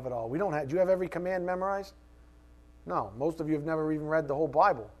don't have it all. We don't have. Do you have every command memorized? No. Most of you have never even read the whole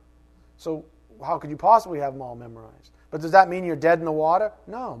Bible. So how could you possibly have them all memorized? But does that mean you're dead in the water?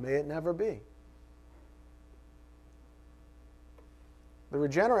 No, may it never be. The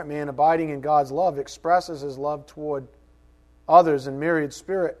regenerate man abiding in God's love expresses his love toward others in myriad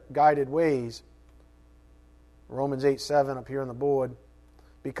Spirit-guided ways. Romans 8:7 up here on the board.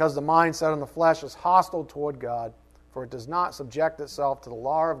 Because the mind set on the flesh is hostile toward God, for it does not subject itself to the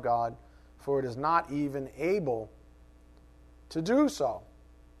law of God, for it is not even able to do so.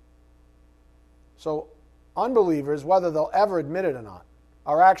 So, unbelievers, whether they'll ever admit it or not,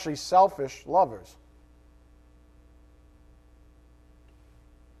 are actually selfish lovers.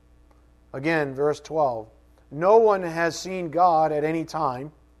 Again, verse 12. No one has seen God at any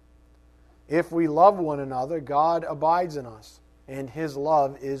time. If we love one another, God abides in us, and his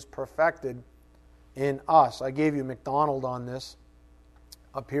love is perfected in us. I gave you McDonald on this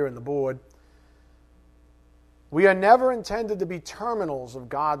up here in the board. We are never intended to be terminals of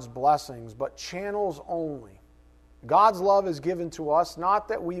God's blessings, but channels only. God's love is given to us, not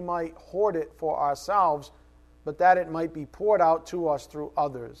that we might hoard it for ourselves, but that it might be poured out to us through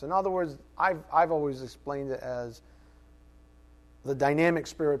others. In other words, I've always explained it as the dynamic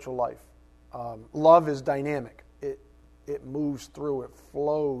spiritual life. Love is dynamic. It moves through, it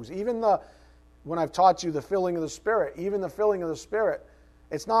flows. Even when I've taught you the filling of the Spirit, even the filling of the Spirit,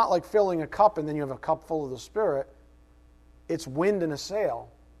 it's not like filling a cup and then you have a cup full of the Spirit. It's wind in a sail.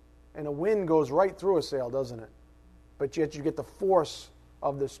 And a wind goes right through a sail, doesn't it? But yet you get the force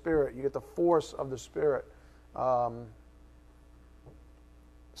of the Spirit. You get the force of the Spirit. So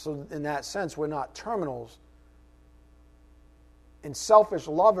in that sense, we're not terminals. And selfish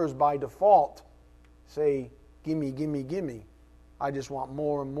lovers by default say, gimme, gimme, gimme. I just want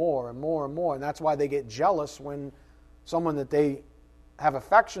more and more and more and more. And that's why they get jealous when someone that they have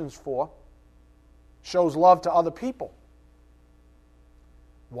affections for shows love to other people.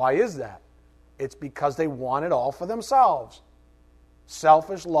 Why is that? It's because they want it all for themselves.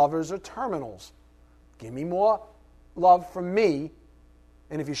 Selfish lovers are terminals. Give me more love from me,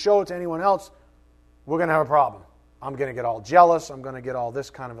 and if you show it to anyone else, we're going to have a problem. I'm going to get all jealous. I'm going to get all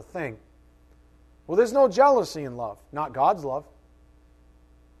this kind of a thing. Well, there's no jealousy in love, not God's love.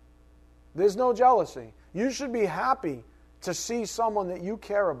 There's no jealousy. You should be happy to see someone that you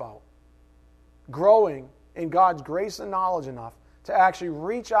care about growing in God's grace and knowledge enough to actually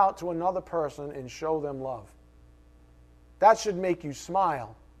reach out to another person and show them love. That should make you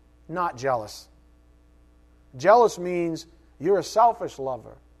smile, not jealous. Jealous means you're a selfish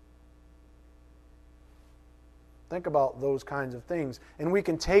lover. Think about those kinds of things. And we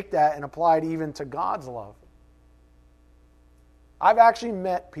can take that and apply it even to God's love. I've actually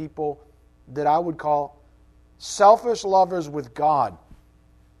met people that I would call selfish lovers with God,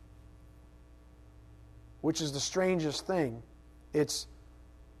 which is the strangest thing.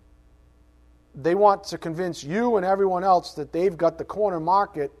 They want to convince you and everyone else that they've got the corner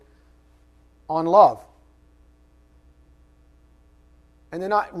market on love. And they're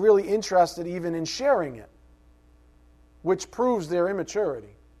not really interested even in sharing it, which proves their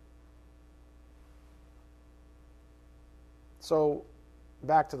immaturity. So,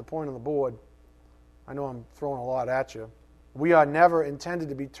 back to the point on the board. I know I'm throwing a lot at you. We are never intended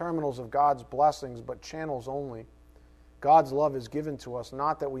to be terminals of God's blessings, but channels only. God's love is given to us,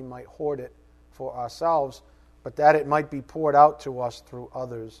 not that we might hoard it for ourselves, but that it might be poured out to us through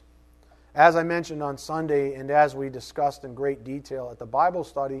others. As I mentioned on Sunday, and as we discussed in great detail at the Bible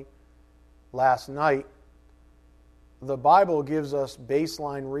study last night, the Bible gives us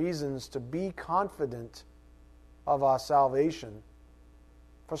baseline reasons to be confident of our salvation?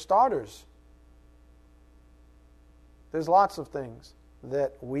 For starters, there's lots of things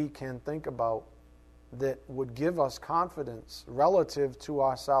that we can think about that would give us confidence relative to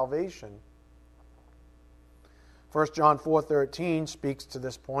our salvation. 1 John 4:13 speaks to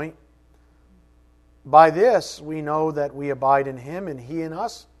this point. By this we know that we abide in Him and He in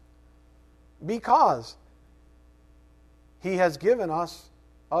us, because He has given us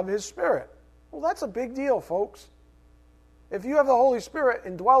of His Spirit. Well, that's a big deal, folks. If you have the Holy Spirit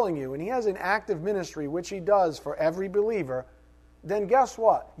indwelling you and He has an active ministry, which He does for every believer, then guess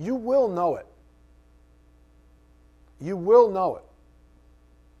what? You will know it. You will know it.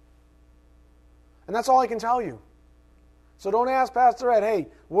 And that's all I can tell you. So don't ask Pastor Ed, hey,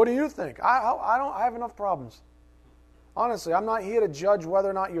 what do you think? I have enough problems. Honestly, I'm not here to judge whether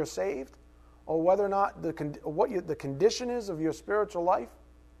or not you're saved or whether or not the condition is of your spiritual life.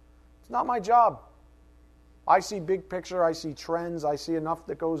 It's not my job. I see big picture, I see trends, I see enough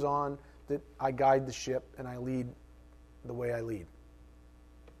that goes on that I guide the ship and I lead the way I lead.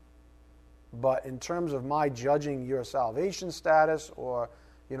 But in terms of my judging your salvation status or,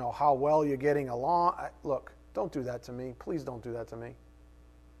 how well you're getting along, look, don't do that to me. Please don't do that to me.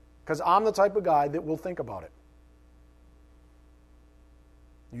 Because I'm the type of guy that will think about it.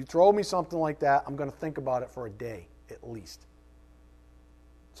 You throw me something like that, I'm going to think about it for a day at least.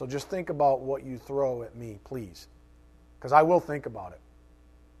 So just think about what you throw at me, please. Because I will think about it.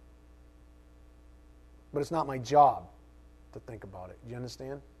 But it's not my job to think about it. Do you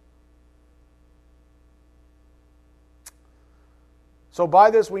understand? So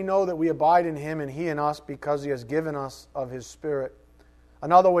by this we know that we abide in Him and He in us, because He has given us of His Spirit.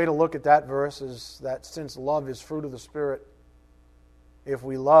 Another way to look at that verse is that since love is fruit of the Spirit, if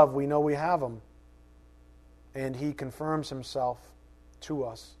we love, we know we have Him. And He confirms Himself to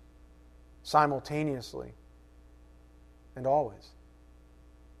us simultaneously and always.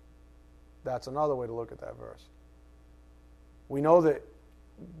 That's another way to look at that verse. We know that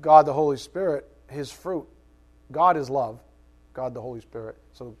God the Holy Spirit, His fruit, God is love. God the Holy Spirit.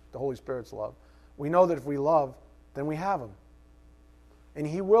 So the Holy Spirit's love. We know that if we love, then we have Him. And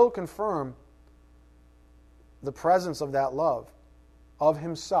He will confirm the presence of that love, of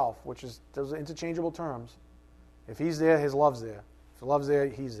Himself, which is, those are interchangeable terms. If He's there, His love's there. If love's there,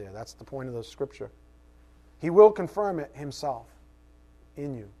 He's there. That's the point of the Scripture. He will confirm it Himself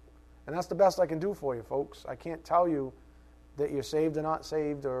in you. And that's the best I can do for you, folks. I can't tell you that you're saved or not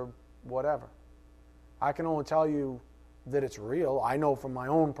saved or whatever. I can only tell you that it's real. I know from my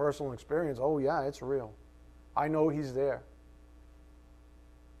own personal experience, oh yeah, it's real. I know He's there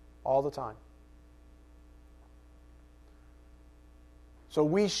all the time. So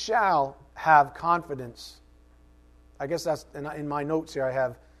we shall have confidence. I guess that's, in my notes here I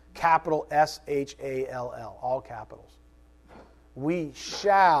have capital S-H-A-L-L, all capitals. We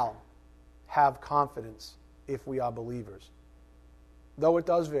shall have confidence if we are believers. Though it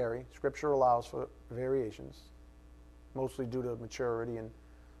does vary, Scripture allows for variations, mostly due to maturity and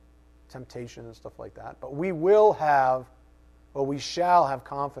temptation and stuff like that. But we will have, or we shall have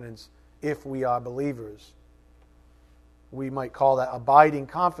confidence if we are believers. We might call that abiding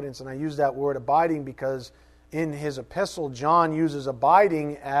confidence, and I use that word abiding because in his epistle, John uses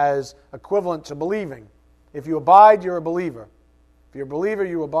abiding as equivalent to believing. If you abide, you're a believer. If you're a believer,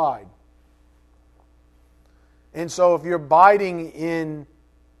 you abide. And so if you're abiding in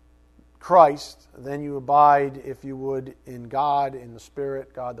Christ, then you abide, if you would, in God, in the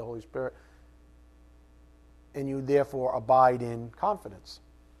Spirit, God the Holy Spirit, and you therefore abide in confidence.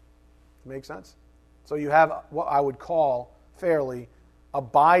 Make sense? So you have what I would call fairly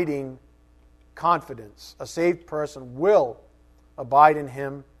abiding confidence. A saved person will abide in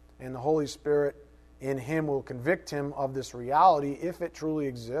Him, and the Holy Spirit in him will convict him of this reality if it truly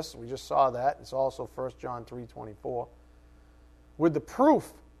exists. We just saw that. It's also 1 John 3:24. With the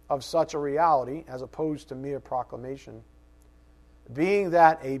proof of such a reality, as opposed to mere proclamation, being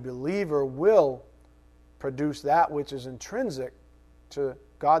that a believer will produce that which is intrinsic to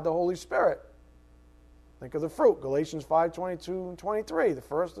God the Holy Spirit. Think of the fruit, Galatians 5:22 and 23. The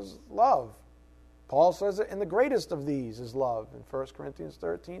first is love. Paul says it, and the greatest of these is love in 1 Corinthians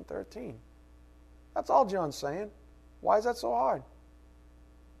 13:13. That's all John's saying. Why is that so hard?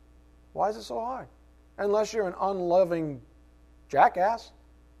 Why is it so hard? Unless you're an unloving jackass.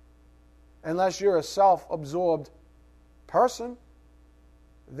 Unless you're a self-absorbed person,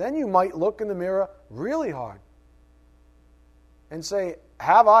 then you might look in the mirror really hard and say,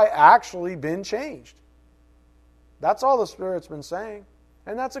 have I actually been changed? That's all the Spirit's been saying.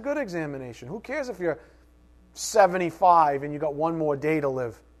 And that's a good examination. Who cares if you're 75 and you got one more day to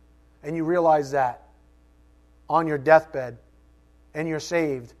live and you realize that on your deathbed and you're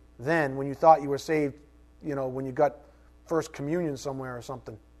saved then when you thought you were saved, when you got first communion somewhere or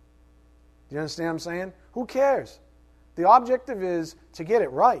something. Do you understand what I'm saying? Who cares? The objective is to get it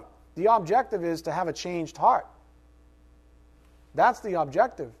right. The objective is to have a changed heart. That's the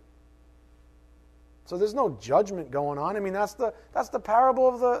objective. So there's no judgment going on. I mean, that's the parable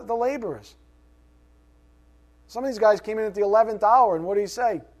of the laborers. Some of these guys came in at the 11th hour, and what did he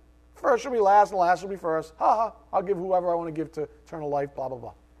say? First shall be last, and last shall be first. Ha ha, I'll give whoever I want to give to eternal life, blah, blah,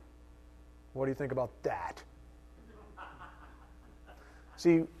 blah. What do you think about that?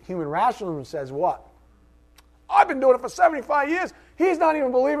 See, human rationalism says what? I've been doing it for 75 years. He's not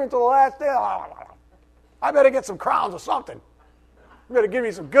even believing until the last day. I better get some crowns or something. You better give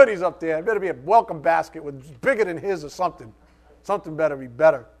me some goodies up there. It better be a welcome basket with bigger than his or something. Something better be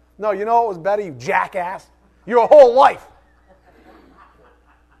better. No, you know what was better, you jackass? Your whole life.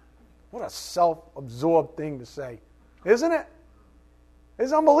 What a self-absorbed thing to say. Isn't it?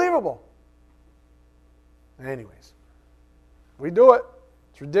 It's unbelievable. Anyways, we do it.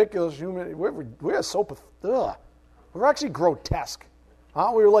 It's ridiculous. We're so pathetic. We're actually grotesque.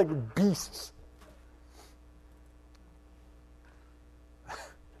 Huh? We're like beasts.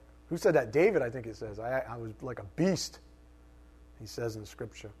 Who said that? David, I think it says. I was like a beast, he says in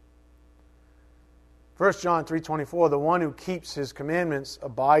Scripture. 1 John 3:24, the one who keeps his commandments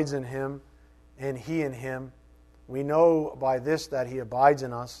abides in him, and he in him. We know by this that he abides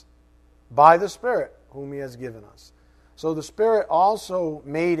in us, by the Spirit whom he has given us. So the Spirit also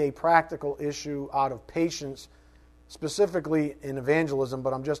made a practical issue out of patience, specifically in evangelism,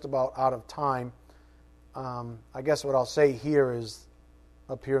 but I'm just about out of time. I guess what I'll say here is,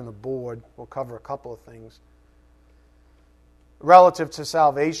 up here on the board, we'll cover a couple of things. Relative to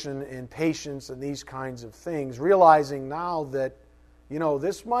salvation and patience and these kinds of things, realizing now that,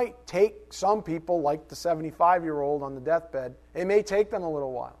 this might take some people, like the 75-year-old on the deathbed, it may take them a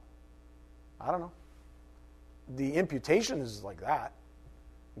little while. I don't know. The imputation is like that.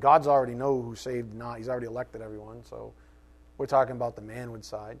 God's already know who's saved and not. He's already elected everyone, so we're talking about the manhood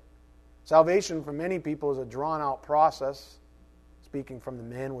side. Salvation for many people is a drawn-out process, speaking from the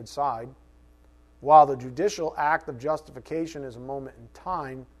manhood side. While the judicial act of justification is a moment in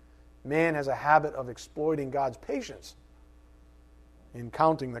time, man has a habit of exploiting God's patience in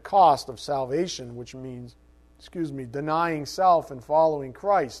counting the cost of salvation, which means, denying self and following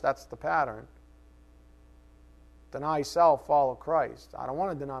Christ. That's the pattern. Deny self, follow Christ. I don't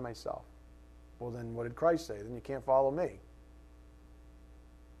want to deny myself. Well, then what did Christ say? Then you can't follow me.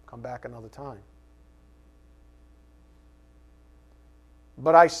 Come back another time.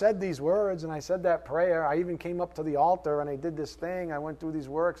 But I said these words, and I said that prayer. I even came up to the altar, and I did this thing. I went through these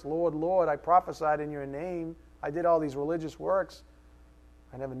works. Lord, Lord, I prophesied in your name. I did all these religious works.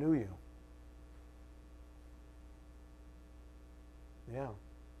 I never knew you. Yeah.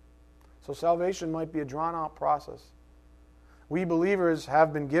 So salvation might be a drawn-out process. We believers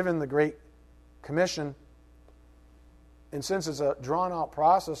have been given the Great Commission, and since it's a drawn-out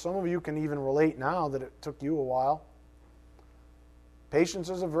process, some of you can even relate now that it took you a while. Patience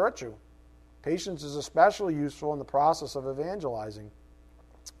is a virtue. Patience is especially useful in the process of evangelizing.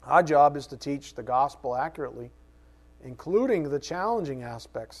 Our job is to teach the gospel accurately, including the challenging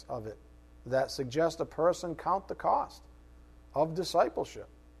aspects of it that suggest a person count the cost of discipleship,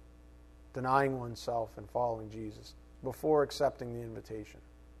 denying oneself and following Jesus before accepting the invitation.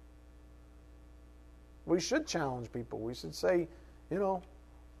 We should challenge people. We should say,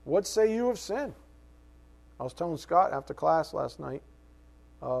 what say you of sin? I was telling Scott after class last night,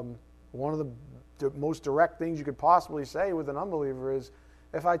 one of the most direct things you could possibly say with an unbeliever is,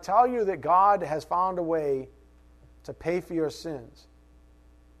 if I tell you that God has found a way to pay for your sins,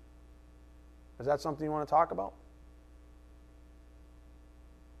 is that something you want to talk about?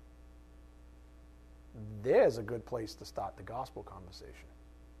 There's a good place to start the gospel conversation.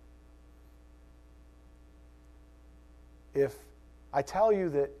 If I tell you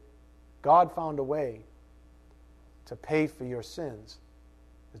that God found a way to pay for your sins,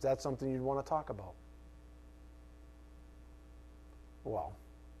 is that something you'd want to talk about? Well,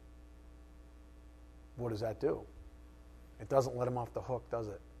 what does that do? It doesn't let him off the hook, does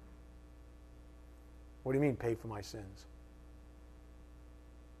it? What do you mean, pay for my sins?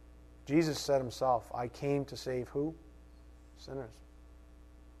 Jesus said himself, I came to save who? Sinners.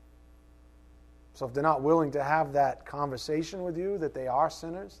 So if they're not willing to have that conversation with you, that they are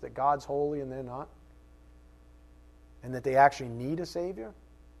sinners, that God's holy and they're not, and that they actually need a Savior,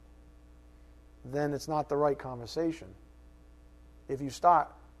 then it's not the right conversation. If you start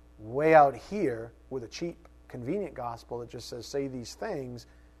way out here with a cheap, convenient gospel that just says, say these things,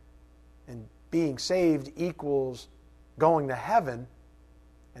 and being saved equals going to heaven,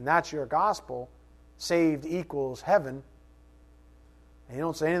 and that's your gospel, saved equals heaven, and you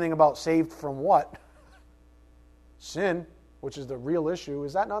don't say anything about saved from what? Sin, which is the real issue.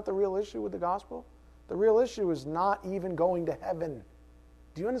 Is that not the real issue with the gospel? The real issue is not even going to heaven.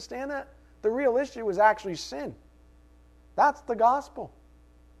 Do you understand that? The real issue is actually sin. That's the gospel.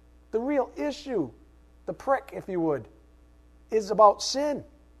 The real issue, the prick, if you would, is about sin.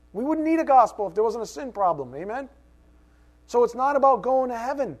 We wouldn't need a gospel if there wasn't a sin problem. Amen? So it's not about going to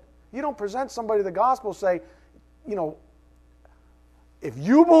heaven. You don't present somebody the gospel, say, if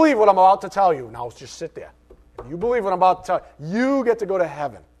you believe what I'm about to tell you, now just sit there. If you believe what I'm about to tell you, you get to go to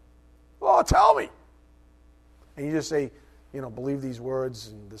heaven. Oh, tell me. And you just say, believe these words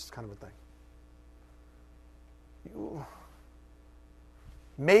and this kind of a thing.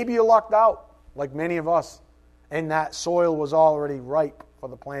 Maybe you lucked out, like many of us, and that soil was already ripe for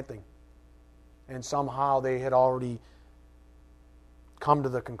the planting. And somehow they had already come to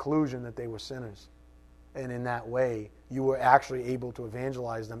the conclusion that they were sinners. And in that way, you were actually able to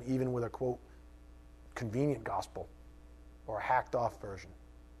evangelize them even with a, quote, convenient gospel or a hacked off version.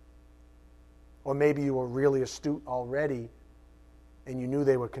 Or maybe you were really astute already and you knew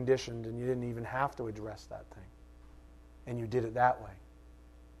they were conditioned and you didn't even have to address that thing. And you did it that way.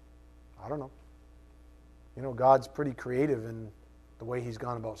 I don't know. God's pretty creative in the way He's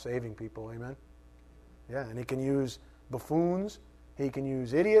gone about saving people. Amen? Yeah, and He can use buffoons. He can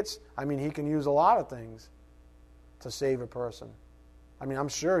use idiots. He can use a lot of things to save a person. I'm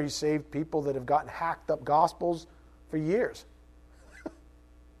sure He saved people that have gotten hacked up gospels for years.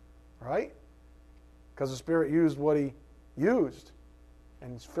 Right? Because the Spirit used what He used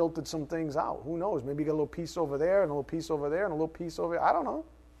and filtered some things out. Who knows? Maybe you got a little piece over there and a little piece over there and a little piece over there. I don't know.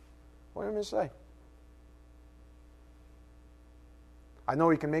 What do you want me to say? I know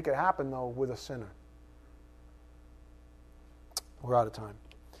He can make it happen, though, with a sinner. We're out of time.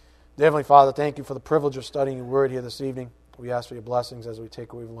 Dear Heavenly Father, thank You for the privilege of studying Your Word here this evening. We ask for Your blessings as we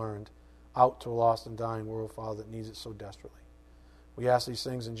take what we've learned out to a lost and dying world, Father, that needs it so desperately. We ask these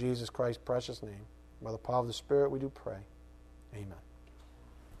things in Jesus Christ's precious name. By the power of the Spirit we do pray. Amen.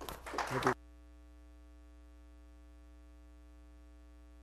 Thank you.